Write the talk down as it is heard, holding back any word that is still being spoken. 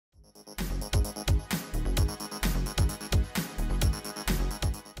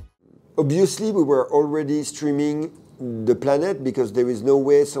obviously we were already streaming the planet because there is no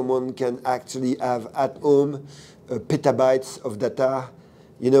way someone can actually have at home petabytes of data.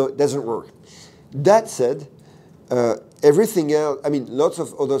 You know, it doesn't work. That said, everything else, I mean, lots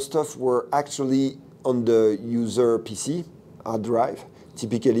of other stuff were actually on the user PC, hard drive,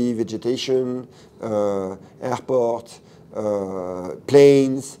 typically vegetation, airport,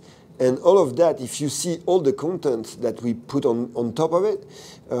 planes, and all of that. If you see all the content that we put on top of it,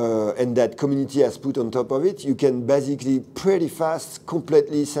 and that community has put on top of it, you can basically pretty fast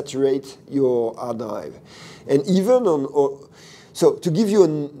completely saturate your hard drive. And even on, so to give you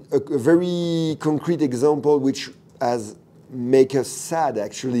a very concrete example, which has make us sad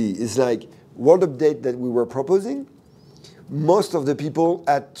actually, is like world update that we were proposing. Most of the people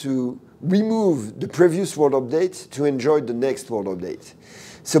had to remove the previous world update to enjoy the next world update.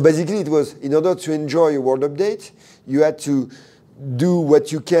 So basically it was, in order to enjoy a world update, you had to do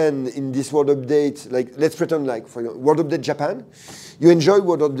what you can in this world update. Like, let's pretend like, for example, world update Japan. You enjoy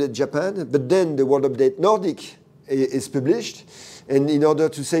world update Japan, but then the world update Nordic is published. And in order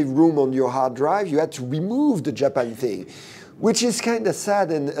to save room on your hard drive, you had to remove the Japan thing, which is kind of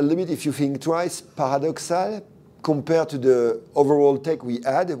sad and a little bit, if you think twice, paradoxal compared to the overall tech we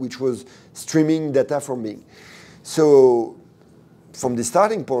had, which was streaming data from Bing. So from the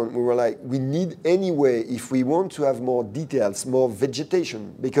starting point, we were like, we need anyway, if we want to have more details, more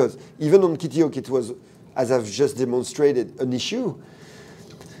vegetation, because even on Kitty Hawk, it was, as I've just demonstrated, an issue.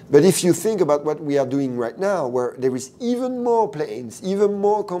 But if you think about what we are doing right now, where there is even more planes, even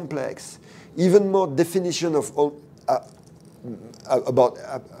more complex, even more definition of all, about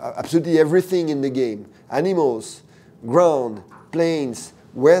absolutely everything in the game, animals, ground, planes,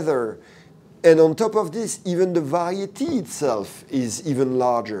 weather, and on top of this, even the variety itself is even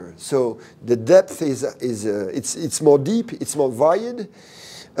larger. So the depth it's more deep, it's more varied,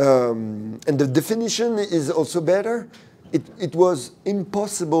 and the definition is also better. It was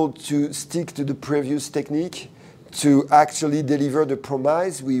impossible to stick to the previous technique to actually deliver the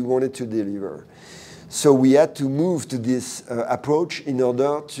promise we wanted to deliver. So we had to move to this approach in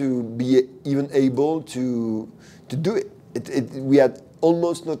order to be even able to do it. We had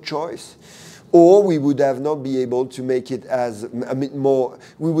almost no choice, or we would have not be able to make it as more.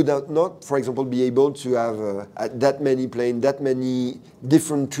 We would have not, for example, be able to have that many planes, that many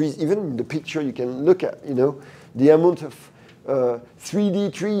different trees. Even in the picture you can look at, you know, the amount of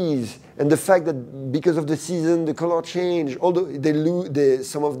 3D trees, and the fact that because of the season, the color change. Although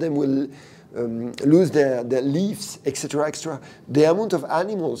some of them will lose their leaves, etc., etc. The amount of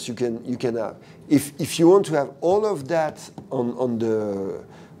animals you can have. If you want to have all of that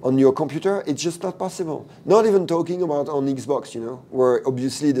on your computer, it's just not possible. Not even talking about on Xbox, you know, where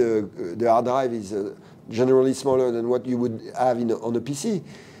obviously the hard drive is generally smaller than what you would have on a PC.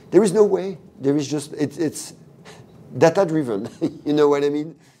 There is no way. There is just it's data driven. You know what I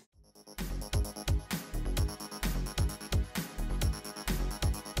mean?